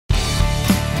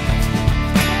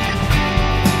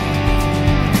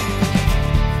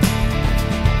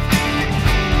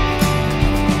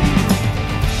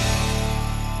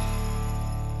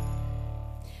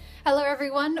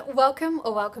everyone, welcome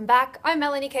or welcome back. I'm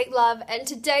Melanie Kate Love and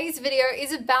today's video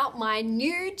is about my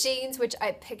new jeans which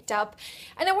I picked up,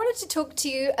 and I wanted to talk to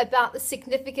you about the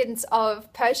significance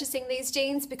of purchasing these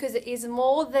jeans because it is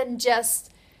more than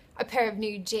just a pair of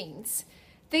new jeans.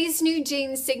 These new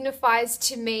jeans signifies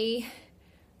to me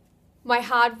my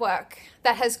hard work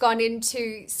that has gone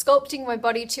into sculpting my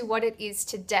body to what it is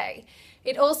today.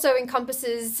 It also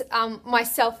encompasses my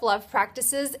self-love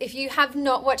practices. If you have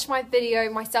not watched my video,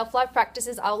 my self-love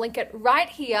practices, I'll link it right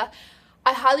here.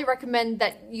 I highly recommend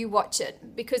that you watch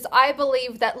it because I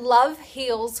believe that love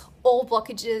heals all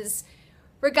blockages,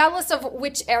 regardless of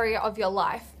which area of your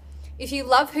life. If you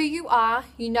love who you are,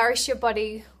 you nourish your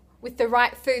body with the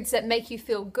right foods that make you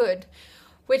feel good,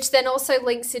 which then also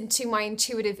links into my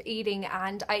intuitive eating,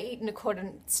 and I eat in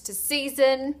accordance to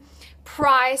season,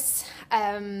 price,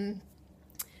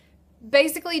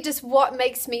 basically just what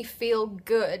makes me feel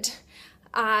good.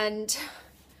 And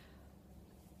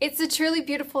it's a truly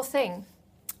beautiful thing.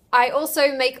 I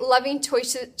also make loving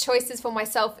choices for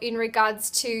myself in regards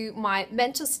to my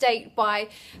mental state by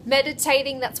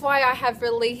meditating. That's why I have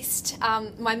released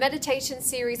my meditation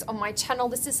series on my channel.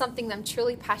 This is something that I'm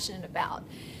truly passionate about.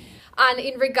 And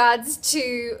in regards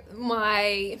to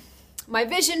my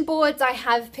vision boards, I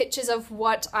have pictures of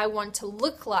what I want to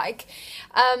look like.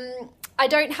 I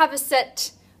don't have a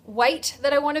set weight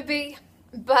that I want to be,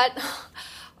 but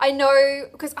I know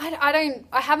because I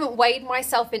haven't weighed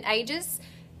myself in ages.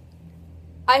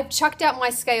 I've chucked out my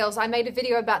scales. I made a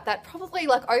video about that probably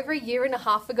like over a year and a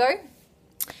half ago.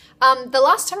 The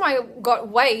last time I got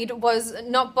weighed was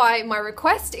not by my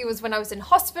request. It was when I was in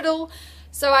hospital.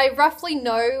 So I roughly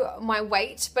know my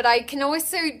weight, but I can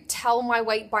also tell my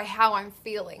weight by how I'm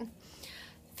feeling.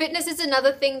 Fitness is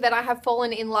another thing that I have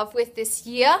fallen in love with this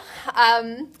year,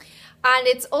 and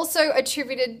it's also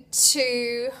attributed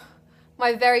to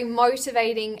my very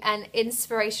motivating and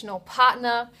inspirational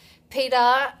partner,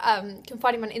 Peter. You can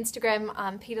find him on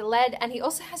Instagram, Peter Led, and he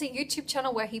also has a YouTube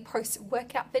channel where he posts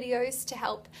workout videos to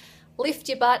help lift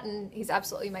your butt, and he's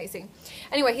absolutely amazing.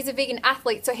 Anyway, he's a vegan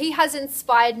athlete, so he has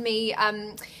inspired me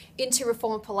into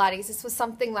reformer Pilates. This was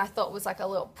something that I thought was like a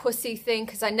little pussy thing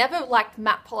because I never liked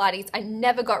mat Pilates. I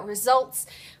never got results.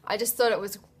 I just thought it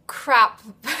was crap.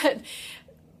 But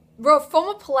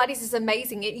reformer Pilates is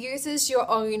amazing. It uses your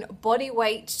own body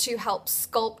weight to help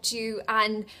sculpt you,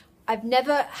 and I've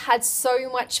never had so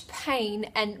much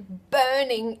pain and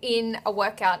burning in a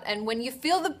workout. And when you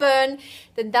feel the burn,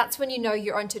 then that's when you know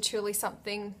you're onto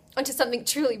something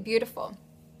truly beautiful.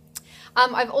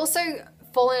 I've also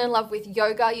fallen in love with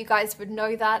yoga. You guys would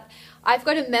know that. I've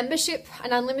got a membership,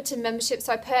 an unlimited membership,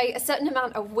 so I pay a certain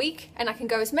amount a week and I can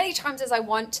go as many times as I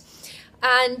want.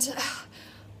 And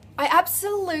I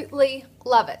absolutely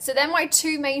love it. So they're my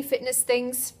two main fitness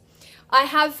things. I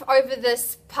have, over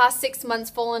this past 6 months,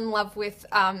 fallen in love with,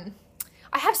 I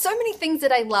have so many things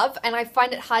that I love and I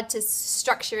find it hard to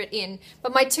structure it in,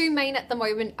 but my two main at the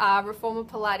moment are reformer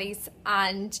Pilates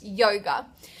and yoga.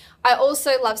 I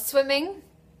also love swimming.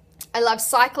 I love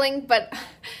cycling, but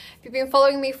if you've been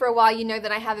following me for a while, you know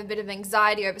that I have a bit of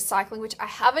anxiety over cycling, which I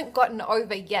haven't gotten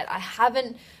over yet. I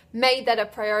haven't made that a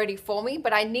priority for me,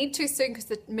 but I need to soon because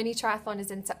the mini triathlon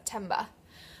is in September.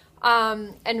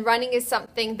 And running is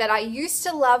something that I used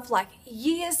to love like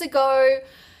years ago,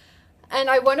 and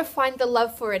I want to find the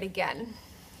love for it again.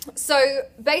 So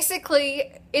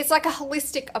basically, it's like a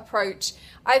holistic approach.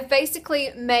 I've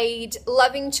basically made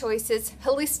loving choices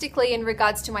holistically in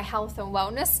regards to my health and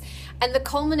wellness, and the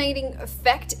culminating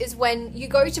effect is when you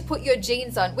go to put your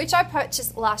jeans on, which I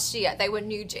purchased last year. They were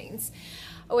new jeans.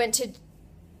 I went to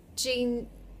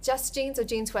Just Jeans or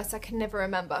Jeans West, I can never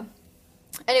remember.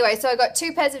 Anyway, so I got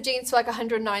 2 pairs of jeans for like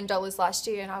 $109 last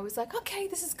year, and I was like, okay,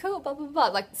 this is cool, blah, blah, blah.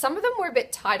 Like, some of them were a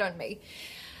bit tight on me.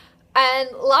 And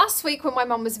last week when my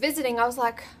mom was visiting, I was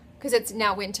like, because it's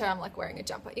now winter, I'm like wearing a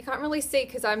jumper. You can't really see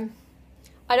because I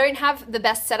don't have the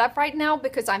best setup right now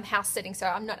because I'm house sitting, so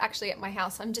I'm not actually at my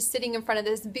house. I'm just sitting in front of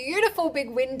this beautiful big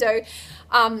window,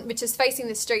 which is facing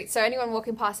the street. So anyone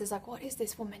walking past is like, what is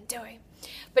this woman doing?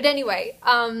 But anyway,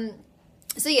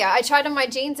 so yeah, I tried on my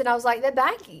jeans and I was like, they're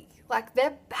baggy. Like,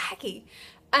 they're baggy.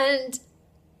 And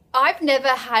I've never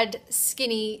had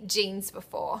skinny jeans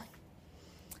before.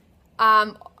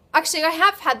 Actually, I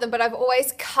have had them, but I've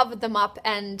always covered them up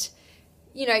and,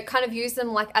 you know, kind of use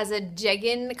them like as a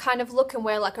jegging kind of look and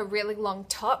wear like a really long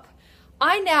top.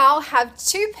 I now have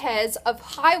 2 pairs of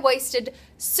high-waisted,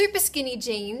 super skinny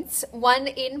jeans, one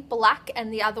in black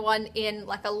and the other one in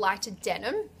like a lighter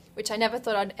denim, which I never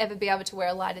thought I'd ever be able to wear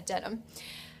a lighter denim.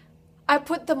 I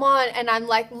put them on and I'm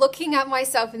like looking at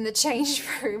myself in the change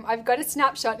room. I've got a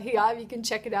snapshot here, you can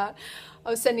check it out. I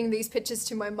was sending these pictures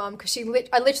to my mum because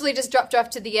I literally just dropped her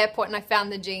off to the airport and I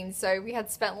found the jeans. So we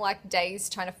had spent like days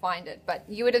trying to find it. But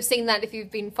you would have seen that if you've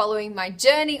been following my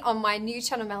journey on my new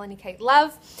channel, Melanie Kate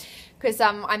Love, because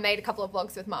I made a couple of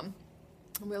vlogs with mum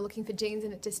and we were looking for jeans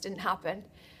and it just didn't happen.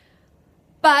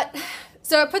 But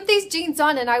so I put these jeans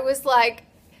on and I was like,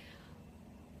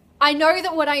 I know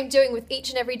that what I'm doing with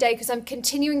each and every day, because I'm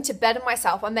continuing to better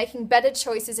myself, I'm making better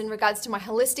choices in regards to my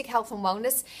holistic health and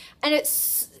wellness. And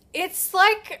it's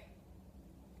like,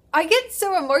 I get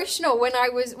so emotional when I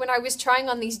was trying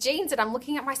on these jeans and I'm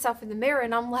looking at myself in the mirror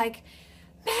and I'm like,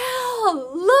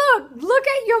 Mel, look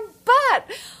at your butt.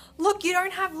 Look, you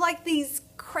don't have like these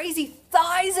crazy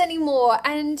thighs anymore.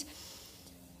 And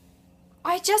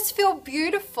I just feel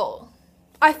beautiful.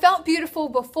 I felt beautiful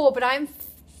before, but I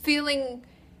feel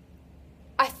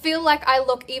like I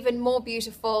look even more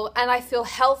beautiful and I feel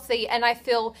healthy and I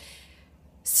feel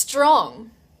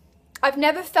strong. I've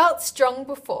never felt strong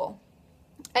before,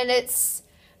 and it's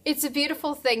a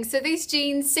beautiful thing. So these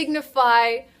jeans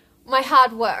signify my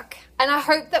hard work, and I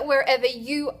hope that wherever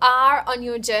you are on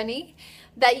your journey,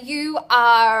 that you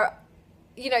are,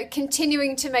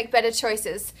 continuing to make better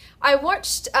choices. I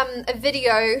watched a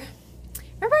video.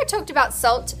 Remember I talked about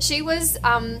Salt? She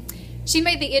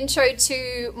made the intro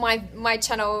to my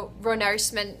channel, Raw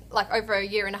Nourishment, like over a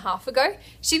year and a half ago.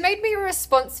 She made me a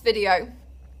response video.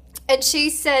 And she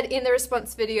said in the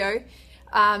response video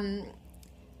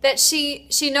that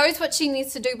she knows what she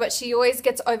needs to do, but she always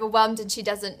gets overwhelmed and she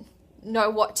doesn't know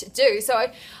what to do.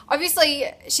 So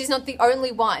obviously she's not the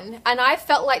only one. And I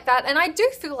felt like that, and I do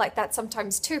feel like that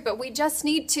sometimes too, but we just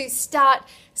need to start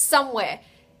somewhere.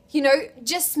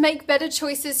 Just make better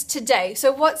choices today.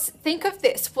 So think of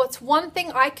this. What's one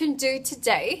thing I can do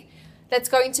today that's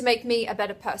going to make me a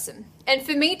better person? And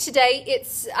for me today,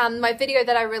 it's my video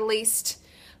that I released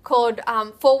called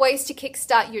 4 Ways to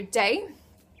Kickstart Your Day.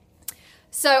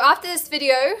 So after this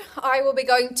video, I will be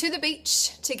going to the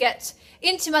beach to get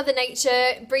into Mother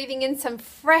Nature, breathing in some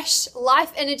fresh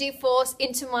life energy force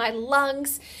into my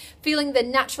lungs, feeling the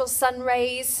natural sun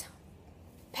rays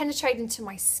penetrate into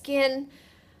my skin.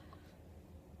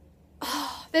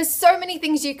 Oh, there's so many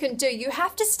things you can do. You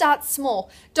have to start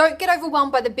small. Don't get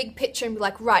overwhelmed by the big picture and be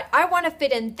like, right, I want to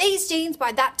fit in these jeans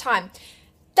by that time.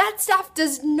 That stuff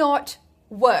does not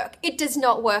work. It does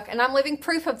not work. And I'm living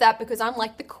proof of that because I'm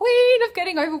like the queen of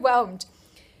getting overwhelmed.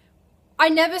 I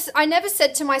never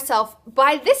said to myself,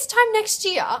 by this time next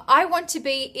year, I want to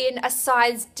be in a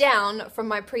size down from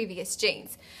my previous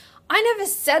jeans. I never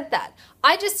said that.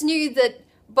 I just knew that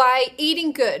by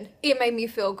eating good, it made me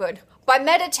feel good. By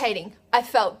meditating, I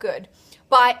felt good.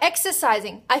 By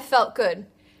exercising, I felt good.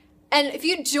 And if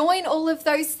you join all of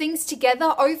those things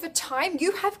together over time,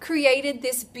 you have created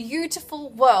this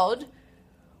beautiful world,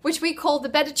 which we call the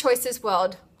Better Choices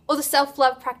world or the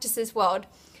self-love practices world.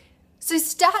 So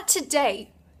start today.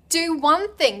 Do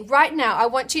one thing right now. I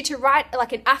want you to write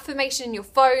like an affirmation in your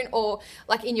phone or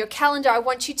like in your calendar. I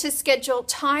want you to schedule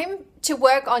time to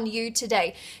work on you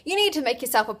today. You need to make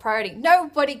yourself a priority.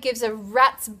 Nobody gives a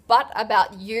rat's butt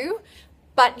about you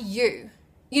but you.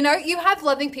 You have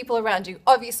loving people around you,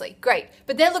 obviously, great,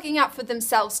 but they're looking out for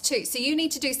themselves too. So you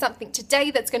need to do something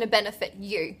today that's going to benefit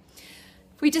you.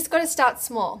 We just got to start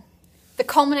small. The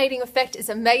culminating effect is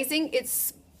amazing.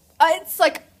 It's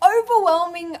like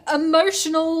overwhelming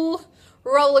emotional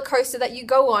roller coaster that you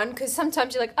go on, because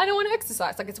sometimes you're like, I don't want to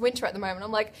exercise. Like it's winter at the moment.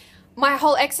 I'm like, my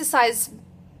whole exercise,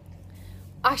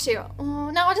 actually,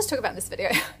 no, I'll just talk about this video.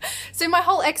 So my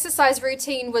whole exercise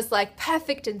routine was like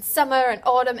perfect in summer and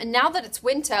autumn. And now that it's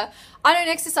winter, I don't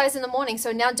exercise in the morning.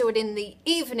 So now do it in the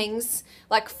evenings,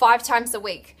 like 5 times a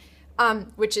week,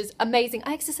 which is amazing.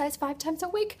 I exercise 5 times a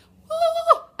week.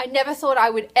 Oh, I never thought I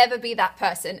would ever be that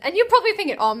person. And you're probably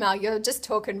thinking, oh, Mel, you're just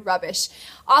talking rubbish.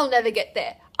 I'll never get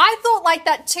there. I thought like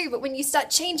that too, but when you start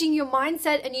changing your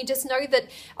mindset and you just know that,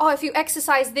 oh, if you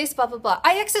exercise this, blah, blah, blah.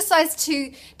 I exercise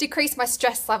to decrease my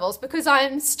stress levels because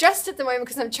I'm stressed at the moment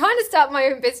because I'm trying to start my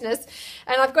own business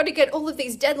and I've got to get all of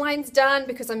these deadlines done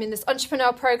because I'm in this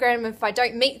entrepreneur program. And if I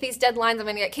don't meet these deadlines, I'm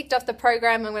going to get kicked off the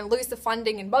program. I'm going to lose the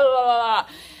funding and blah, blah, blah, blah.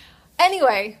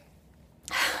 Anyway,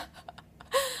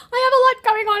 I have a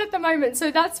lot going on at the moment,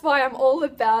 so that's why I'm all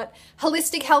about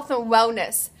holistic health and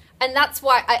wellness. And that's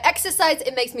why I exercise.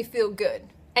 It makes me feel good.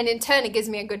 And in turn, it gives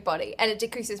me a good body and it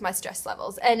decreases my stress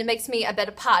levels and it makes me a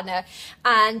better partner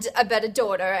and a better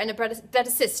daughter and a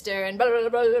better sister and blah, blah,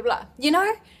 blah, blah,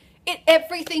 blah.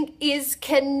 Everything is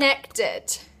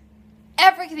connected.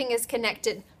 Everything is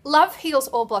connected. Love heals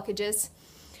all blockages.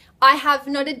 I have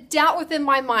not a doubt within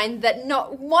my mind that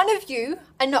not one of you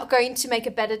are not going to make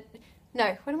a better...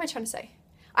 No, what am I trying to say?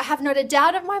 I have not a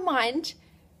doubt of my mind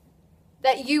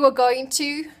that you are going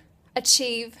to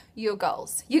achieve your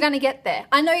goals. You're going to get there.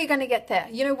 I know you're going to get there.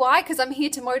 You know why? Because I'm here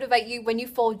to motivate you when you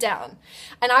fall down.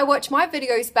 And I watch my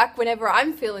videos back whenever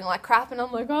I'm feeling like crap and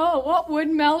I'm like, oh, what would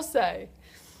Mel say?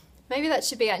 Maybe that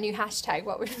should be our new hashtag.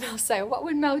 What would Mel say? Or what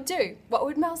would Mel do? What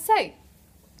would Mel say?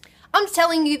 I'm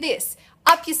telling you this.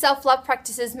 Up your self-love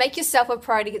practices. Make yourself a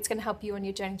priority. It's going to help you on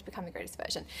your journey to become your greatest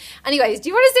version. Anyways, do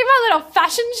you want to see my little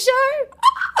fashion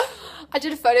show? I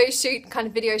did a photo shoot, kind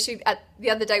of video shoot the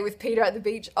other day with Peter at the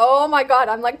beach. Oh my God,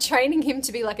 I'm like training him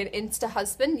to be like an Insta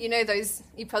husband. You know those,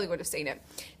 you probably would have seen it,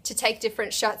 to take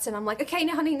different shots. And I'm like, okay,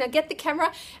 now honey, now get the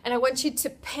camera and I want you to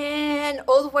pan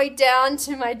all the way down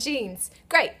to my jeans.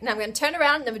 Great, now I'm gonna turn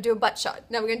around and then we'll do a butt shot.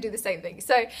 Now we're gonna do the same thing.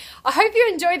 So I hope you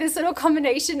enjoy this little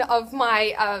combination of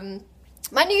my,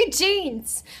 my new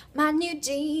jeans. My new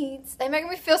jeans. They make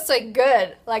me feel so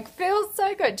good. Like, feel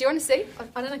so good. Do you want to see?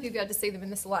 I don't know if you'll be able to see them in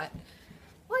this light.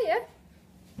 Oh, yeah.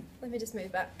 Let me just move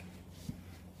back.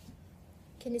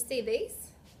 Can you see these?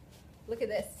 Look at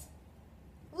this.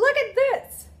 Look at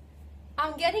this.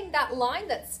 I'm getting that line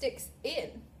that sticks in.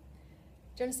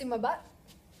 Do you want to see my butt?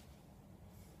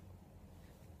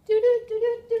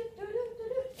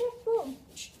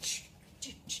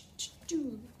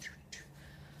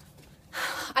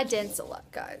 I dance a lot,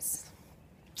 guys.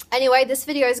 Anyway, this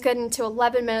video is getting to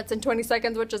 11 minutes and 20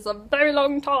 seconds, which is a very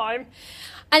long time.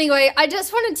 Anyway, I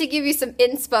just wanted to give you some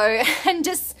inspo and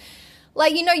just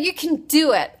like, you know, you can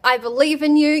do it. I believe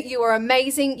in you. You are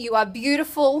amazing. You are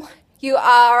beautiful. You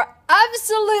are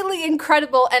absolutely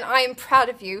incredible, and I am proud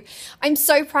of you. I'm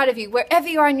so proud of you. Wherever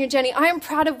you are in your journey, I am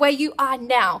proud of where you are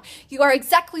now. You are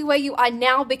exactly where you are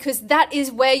now because that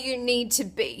is where you need to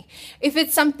be. If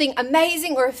it's something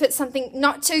amazing or if it's something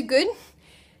not too good,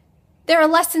 there are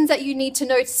lessons that you need to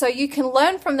know so you can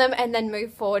learn from them and then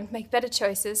move forward, make better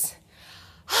choices.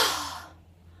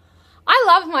 I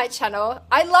love my channel.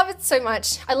 I love it so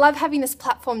much. I love having this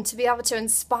platform to be able to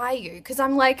inspire you because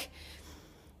I'm like,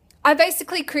 I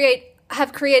basically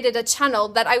have created a channel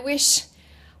that I wish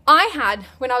I had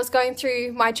when I was going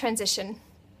through my transition,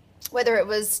 whether it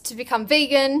was to become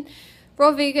vegan,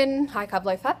 raw vegan, high carb,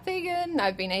 low fat vegan,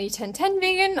 I've been 80-10-10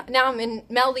 vegan, now I'm in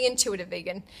Mel the intuitive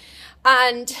vegan.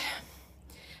 And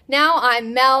now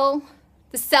I'm Mel,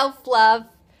 the self-love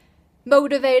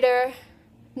motivator,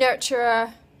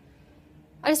 nurturer.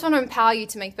 I just want to empower you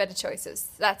to make better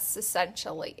choices. That's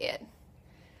essentially it.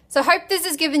 So I hope this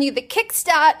has given you the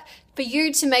kickstart for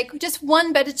you to make just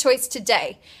one better choice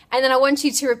today. And then I want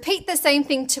you to repeat the same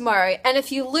thing tomorrow. And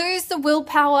if you lose the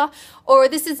willpower or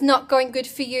this is not going good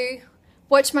for you,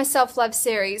 watch my self-love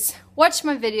series. Watch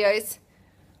my videos.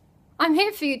 I'm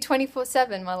here for you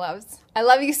 24/7, my loves. I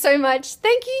love you so much.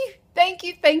 Thank you, thank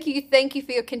you, thank you, thank you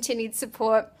for your continued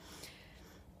support.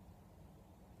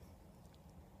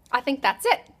 I think that's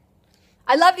it.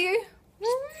 I love you.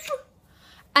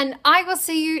 And I will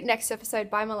see you next episode.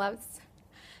 Bye, my loves.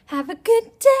 Have a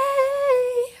good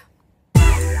day.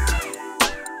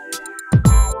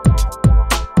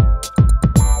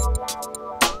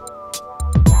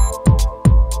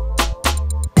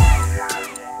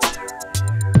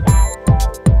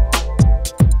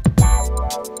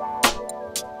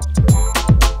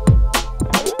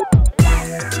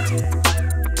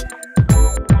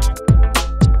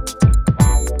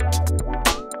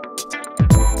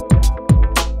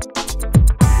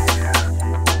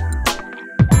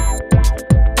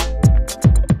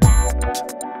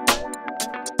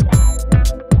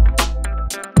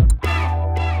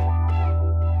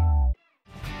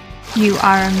 You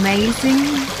are amazing.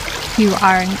 You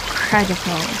are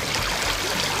incredible.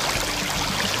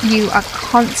 You are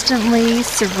constantly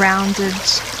surrounded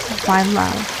by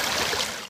love.